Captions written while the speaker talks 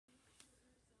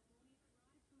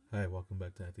Hi, welcome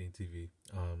back to Anthony TV.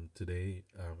 Today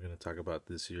I'm going to talk about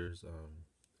this year's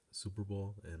Super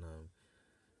Bowl, and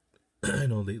I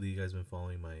know lately you guys been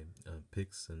following my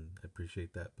picks, and I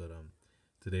appreciate that. But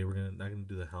today we're gonna not gonna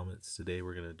do the helmets. Today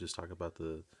we're gonna just talk about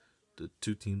the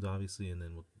two teams, obviously, and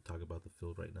then we'll talk about the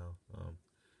field right now.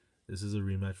 This is a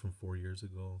rematch from 4 years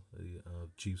ago. The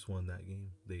Chiefs won that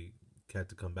game. They had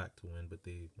to come back to win, but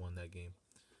they won that game.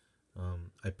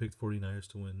 I picked 49ers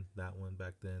to win that one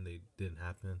back then. They didn't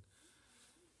happen.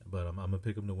 But I'm gonna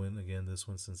pick them to win again this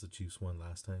one since the Chiefs won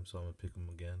last time, so I'm gonna pick them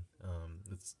again.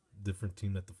 It's a different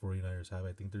team that the 49ers have.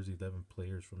 I think there's 11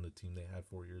 players from the team they had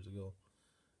 4 years ago,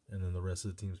 and then the rest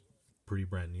of the team's pretty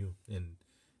brand new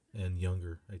and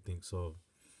younger. I think so.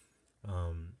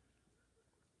 Um,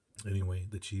 anyway,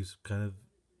 the Chiefs kind of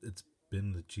it's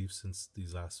been the Chiefs since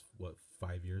these last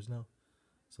 5 years now.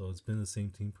 So it's been the same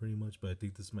team pretty much, but I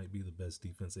think this might be the best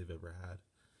defense they've ever had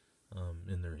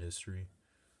in their history.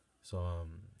 So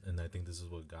and I think this is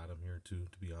what got them here too,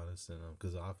 to be honest. And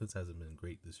because the offense hasn't been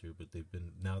great this year, but they've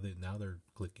been now they're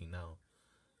clicking now.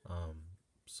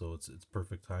 So it's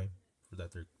perfect time for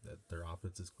that their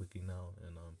offense is clicking now,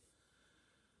 and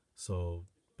so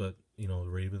but the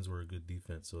Ravens were a good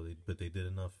defense, so they did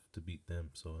enough to beat them.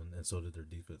 So and so did their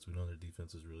defense. We know their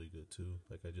defense is really good too,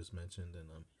 like I just mentioned, and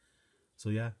so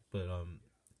yeah, but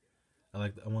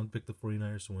I want to pick the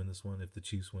 49ers to win this one. If the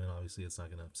Chiefs win, obviously it's not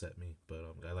going to upset me.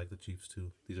 But I like the Chiefs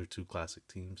too. These are two classic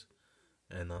teams.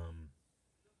 And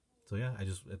so yeah, I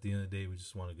just at the end of the day, we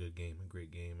just want a good game, a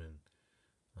great game. And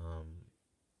um,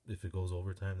 if it goes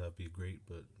overtime, that'd be great.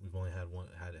 But we've only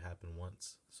had it happen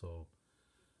once. So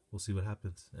we'll see what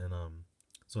happens. And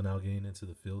so now getting into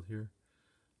the field here.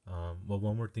 Well,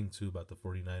 one more thing too about the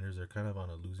 49ers. They're kind of on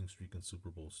a losing streak in Super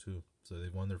Bowls too. So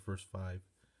they've won their first five.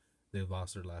 They've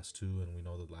lost their last two, and we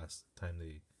know the last time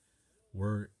they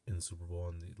were in the Super Bowl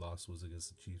and the loss was against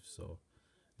the Chiefs. So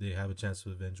they have a chance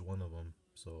to avenge one of them.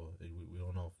 So we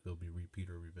don't know if it'll be repeat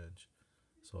or revenge.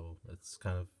 So it's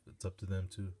up to them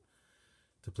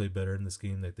to play better in this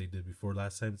game like they did before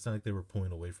last time. It's not like they were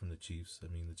pulling away from the Chiefs. I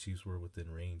mean, the Chiefs were within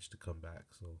range to come back.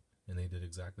 So and they did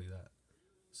exactly that.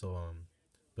 So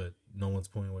but no one's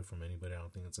pulling away from anybody. I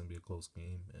don't think it's gonna be a close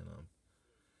game. And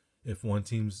if one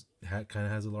team's kind of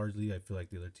has a large lead, I feel like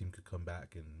the other team could come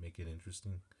back and make it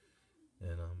interesting.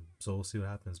 And so we'll see what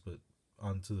happens. But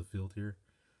onto the field here.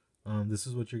 This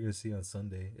is what you're gonna see on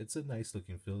Sunday. It's a nice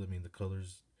looking field. I mean, the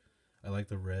colors. I like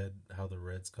the red, how the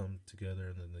reds come together,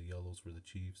 and then the yellows for the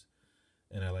Chiefs.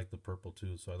 And I like the purple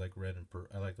too. So I like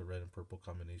I like the red and purple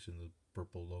combination. The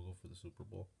purple logo for the Super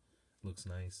Bowl looks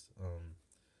nice.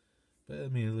 But I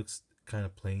mean, it looks kind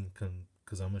of plain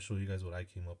because I'm gonna show you guys what I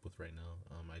came up with right now.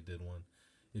 I did one.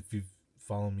 If you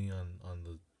follow me on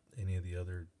the any of the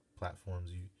other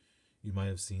platforms, you might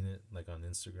have seen it like on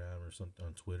Instagram or something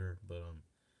on Twitter, but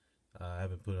I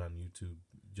haven't put it on YouTube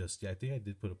just yet. I think I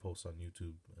did put a post on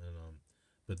YouTube, and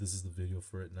but this is the video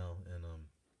for it now, and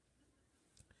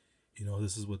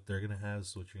this is what they're gonna have.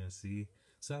 So what you're gonna see.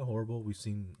 It's not horrible. We've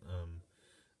seen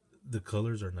the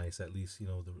colors are nice. At least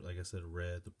like I said,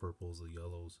 red, the purples, the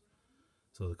yellows.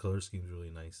 So the color scheme's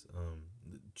really nice.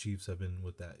 The Chiefs have been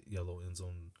with that yellow end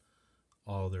zone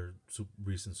all their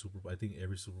recent Super Bowl. I think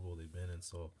every Super Bowl they've been in.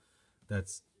 So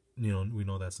that's we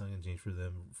know that's not gonna change for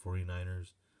them.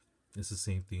 49ers, it's the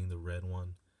same thing. The red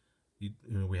one.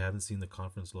 We haven't seen the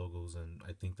conference logos, and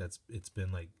I think it's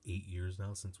been like 8 years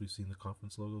now since we've seen the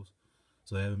conference logos.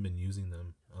 So they haven't been using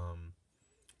them.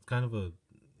 Kind of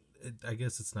I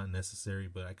guess it's not necessary,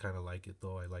 but I kind of like it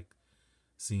though. I like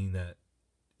seeing that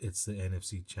it's the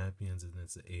NFC champions and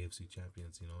it's the AFC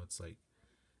champions. It's like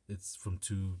it's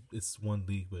one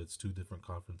league, but it's two different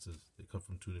conferences. They come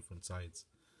from two different sides.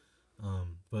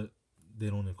 But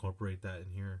they don't incorporate that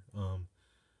in here.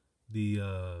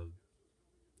 The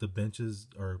the benches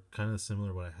are kind of similar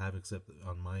to what I have, except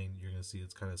on mine you're gonna see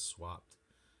it's kind of swapped.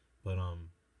 But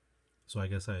so I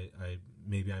guess I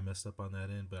maybe I messed up on that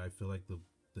end, but I feel like the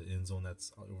end zone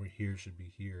that's over here should be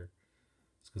here.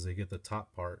 It's because they get the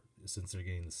top part since they're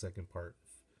getting the second part.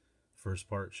 First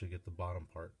part should get the bottom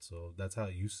part. So that's how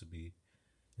it used to be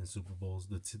in Super Bowls.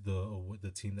 The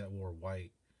team that wore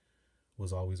white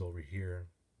was always over here,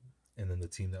 and then the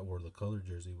team that wore the color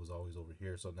jersey was always over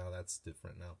here. So now that's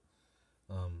different now.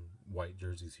 White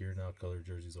jerseys here now, color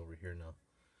jerseys over here now.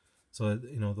 So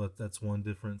that's one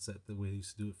difference that the way they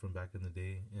used to do it from back in the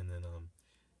day, and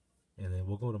then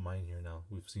we'll go to mine here now.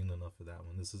 We've seen enough of that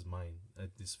one. This is mine. I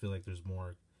just feel like there's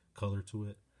more color to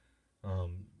it.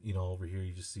 Over here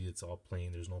you just see it's all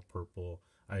plain. There's no purple.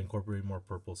 I incorporated more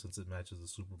purple since it matches the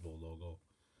Super Bowl logo.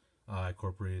 I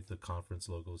incorporated the conference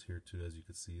logos here too, as you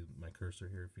can see my cursor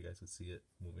here. If you guys can see it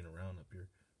moving around up here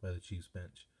by the Chiefs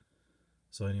bench.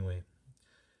 So anyway,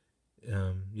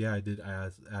 yeah, I did.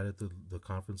 Added the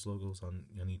conference logos on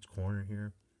each corner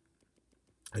here.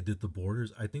 I did the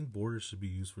borders. I think borders should be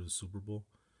used for the Super Bowl.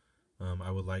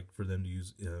 I would like for them to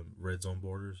use red zone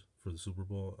borders for the Super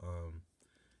Bowl.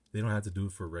 They don't have to do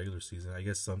it for regular season. I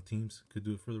guess some teams could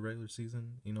do it for the regular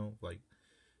season. You know, like,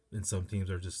 and some teams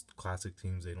are just classic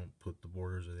teams. They don't put the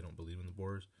borders or they don't believe in the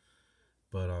borders.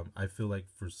 But I feel like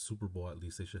for Super Bowl at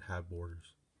least they should have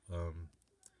borders.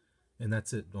 And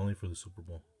that's it. Only for the Super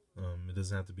Bowl. It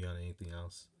doesn't have to be on anything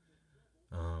else.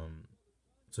 Um,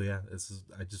 so yeah,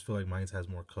 I just feel like mine has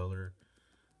more color.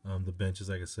 The benches,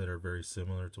 like I said, are very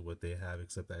similar to what they have,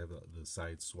 except I have the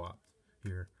sides swapped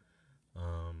here.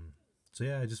 So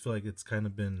yeah, I just feel like it's kind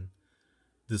of been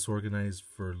disorganized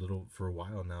for a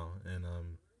while now, and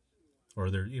or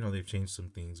they've changed some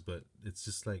things, but it's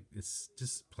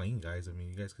just plain, guys. I mean,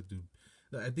 you guys could do.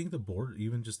 I think the border,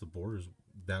 even just the borders,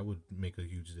 that would make a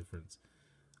huge difference.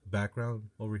 Background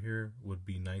over here would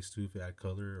be nice too if it had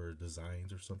color or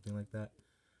designs or something like that.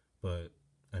 But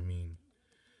I mean,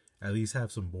 at least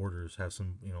have some borders, have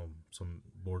some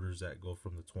borders that go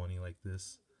from the 20 like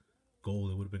this.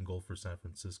 Gold, it would have been gold for San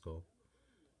Francisco,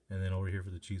 and then over here for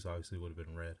the Chiefs, obviously it would have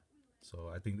been red.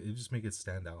 So I think it just make it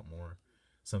stand out more.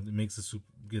 Something makes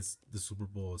gets the Super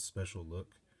Bowl a special look,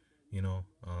 you know.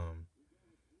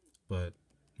 But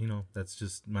that's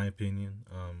just my opinion.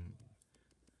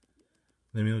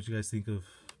 Let me know what you guys think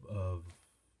of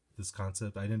this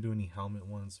concept. I didn't do any helmet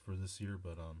ones for this year,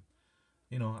 but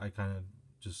I kind of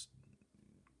just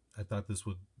I thought this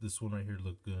one right here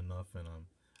looked good enough, and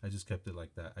I just kept it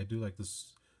like that. I do like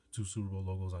this two Super Bowl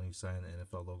logos on each side and the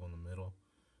NFL logo in the middle,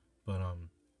 but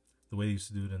the way they used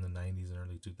to do it in the 90s and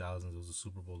early 2000s, it was a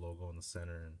Super Bowl logo in the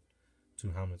center and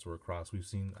two helmets were across.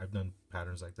 I've done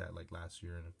patterns like that like last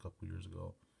year and a couple years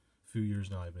ago. A few years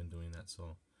now I've been doing that,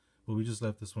 so but we just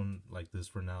left this one like this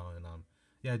for now, and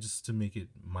yeah, just to make it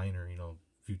minor,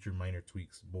 future minor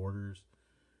tweaks, borders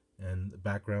and the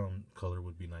background color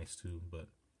would be nice too. But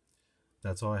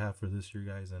that's all I have for this year,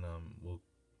 guys, and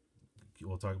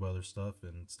we'll talk about other stuff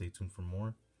and stay tuned for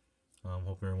more.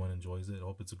 Hope everyone enjoys it.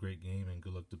 Hope it's a great game and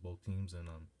good luck to both teams,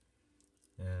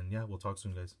 and yeah, we'll talk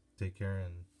soon, guys. Take care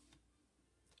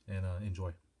and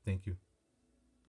enjoy. Thank you.